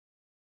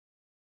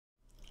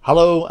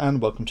Hello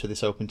and welcome to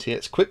this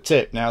OpenTX Quick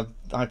Tip. Now,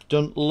 I've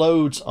done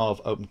loads of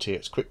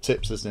OpenTX Quick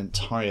Tips. There's an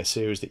entire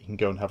series that you can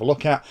go and have a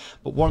look at,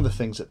 but one of the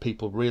things that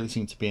people really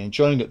seem to be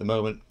enjoying at the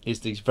moment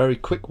is these very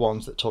quick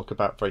ones that talk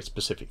about very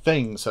specific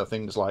things. So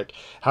things like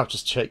how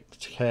to take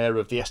care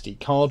of the SD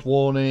card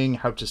warning,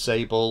 how to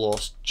disable or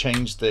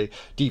change the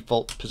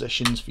default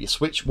positions for your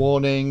switch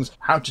warnings,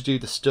 how to do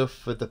the stuff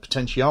for the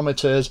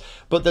potentiometers.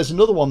 But there's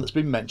another one that's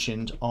been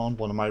mentioned on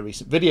one of my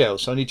recent videos.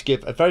 So I need to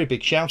give a very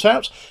big shout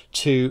out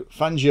to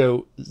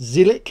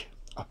Zilik.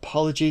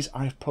 Apologies,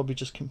 I've probably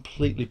just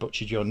completely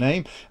butchered your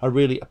name. I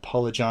really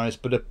apologize,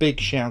 but a big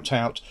shout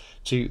out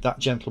to that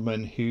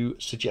gentleman who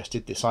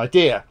suggested this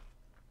idea.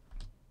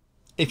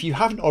 If you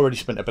haven't already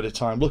spent a bit of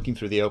time looking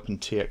through the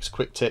OpenTX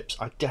Quick Tips,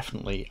 I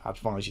definitely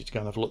advise you to go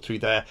and have a look through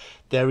there.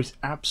 There is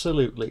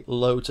absolutely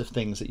loads of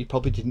things that you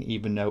probably didn't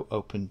even know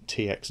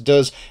OpenTX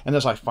does, and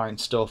as I find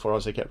stuff or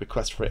as I get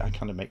requests for it, I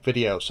kind of make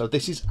videos. So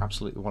this is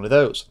absolutely one of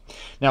those.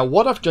 Now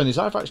what I've done is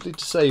I've actually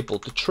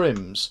disabled the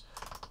trims.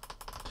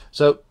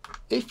 So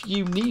if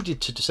you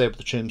needed to disable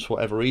the trims for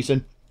whatever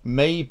reason,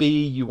 maybe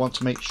you want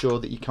to make sure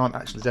that you can't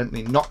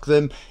accidentally knock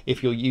them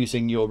if you're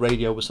using your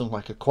radio with something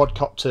like a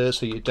quadcopter,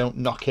 so you don't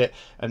knock it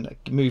and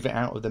move it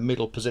out of the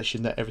middle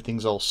position that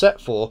everything's all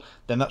set for,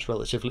 then that's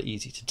relatively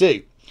easy to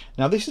do.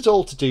 Now this is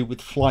all to do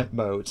with flight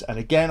modes, and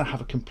again I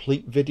have a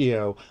complete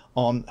video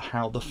on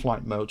how the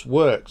flight modes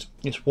worked.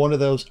 It's one of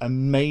those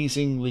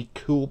amazingly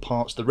cool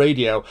parts of the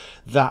radio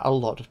that a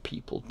lot of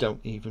people don't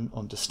even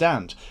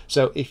understand.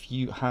 So if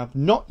you have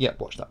not yet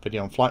watched that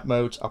video on flight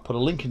modes, I'll put a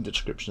link in the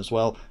description as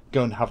well.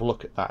 Go and have a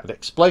look at that. It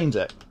explains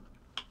it.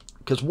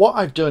 Because what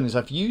I've done is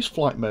I've used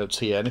flight modes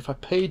here, and if I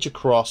page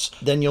across,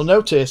 then you'll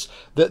notice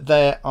that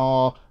there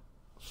are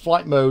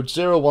flight mode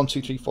 0, 1,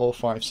 2, 3, 4,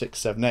 5, 6,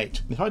 7,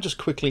 8. If I just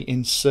quickly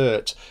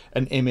insert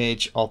an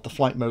image of the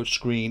flight mode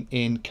screen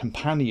in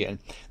Companion,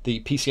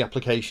 the PC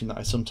application that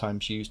I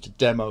sometimes use to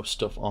demo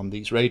stuff on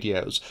these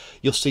radios,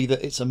 you'll see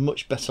that it's a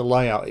much better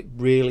layout. It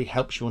really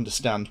helps you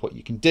understand what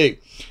you can do.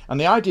 And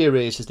the idea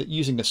is that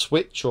using a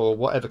switch or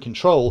whatever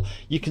control,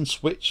 you can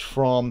switch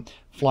from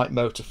flight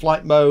mode to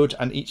flight mode,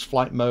 and each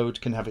flight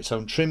mode can have its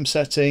own trim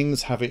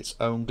settings, have its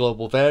own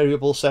global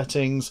variable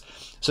settings.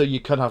 So you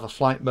could have a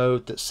flight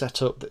mode that's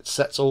set up that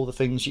sets all the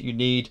things that you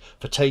need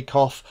for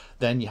takeoff,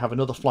 then you have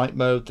another flight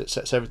mode that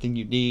sets everything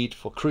you need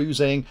for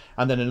cruising,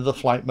 and then another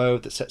flight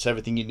mode that sets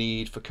everything you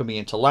need for coming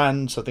into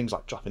land, so things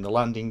like dropping the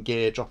landing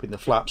gear, dropping the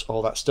flaps,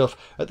 all that stuff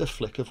at the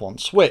flick of one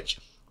switch.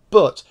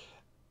 But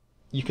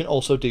you can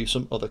also do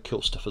some other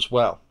cool stuff as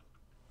well.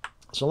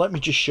 So let me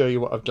just show you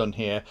what I've done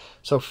here.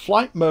 So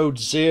flight mode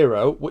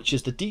 0, which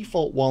is the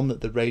default one that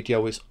the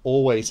radio is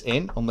always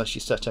in, unless you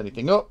set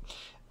anything up,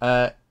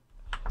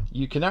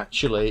 you can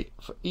actually,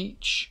 for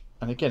each,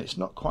 and again it's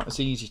not quite as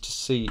easy to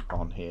see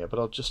on here, but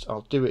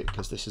I'll do it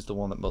because this is the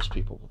one that most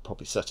people will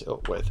probably set it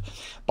up with.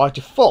 By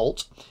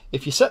default,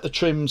 if you set the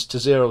trims to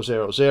 0,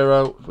 0,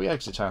 0, if we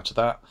exit out of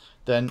that,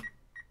 then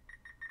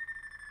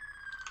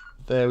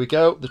there we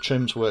go, the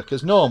trims work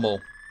as normal.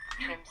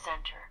 Trim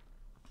center.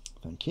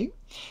 Thank you.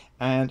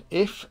 And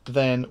if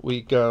then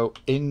we go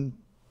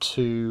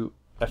into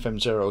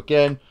FM0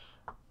 again,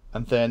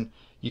 and then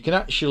you can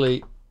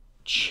actually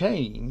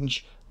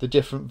change the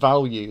different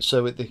values,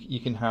 so you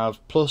can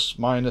have plus,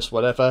 minus,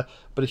 whatever,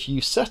 but if you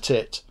set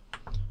it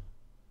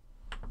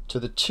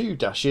to the 2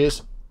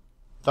 dashes,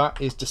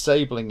 that is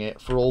disabling it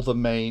for all the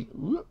main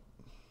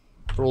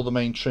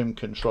trim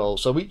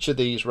controls. So each of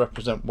these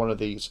represent one of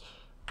these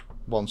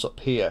ones up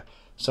here.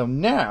 So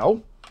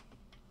now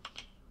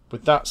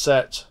with that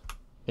set,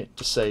 it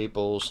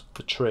disables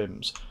the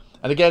trims.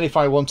 And again, if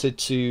I wanted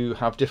to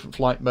have different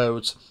flight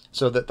modes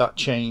so that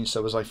changed,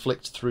 so as I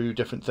flicked through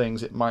different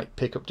things it might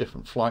pick up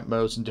different flight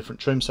modes and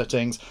different trim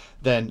settings,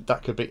 then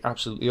that could be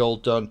absolutely all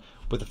done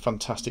with a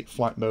fantastic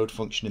flight mode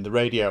function in the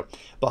radio.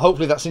 But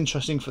hopefully that's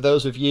interesting for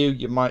those of you.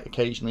 You might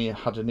occasionally have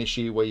had an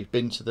issue where you've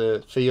been to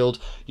the field,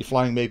 you're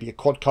flying maybe a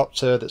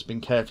quadcopter that's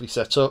been carefully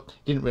set up,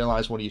 didn't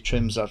realise one of your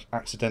trims had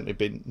accidentally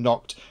been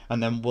knocked,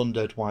 and then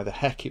wondered why the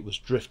heck it was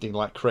drifting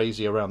like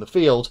crazy around the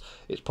field.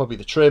 It's probably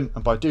the trim,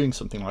 and by doing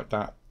something like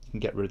that you can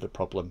get rid of the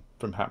problem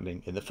from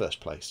happening in the first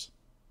place.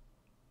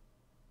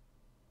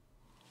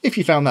 If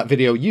you found that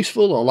video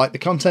useful or like the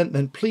content,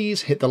 then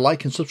please hit the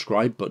like and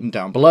subscribe button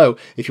down below.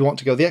 If you want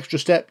to go the extra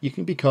step, you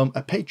can become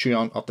a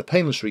Patreon of the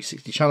Painless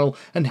 360 channel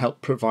and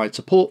help provide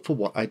support for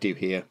what I do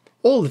here.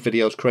 All the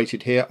videos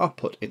created here are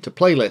put into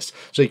playlists,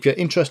 so if you're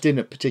interested in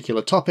a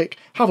particular topic,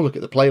 have a look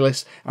at the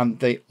playlist, and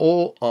they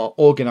all are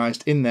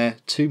organised in there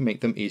to make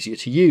them easier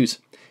to use.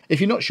 If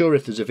you're not sure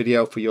if there's a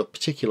video for your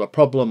particular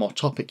problem or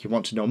topic you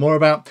want to know more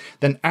about,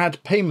 then add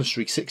Painless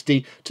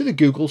 360 to the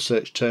Google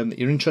search term that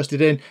you're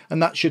interested in,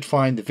 and that should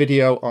find the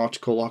video,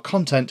 article or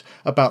content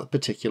about the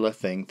particular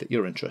thing that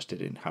you're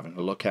interested in having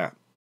a look at.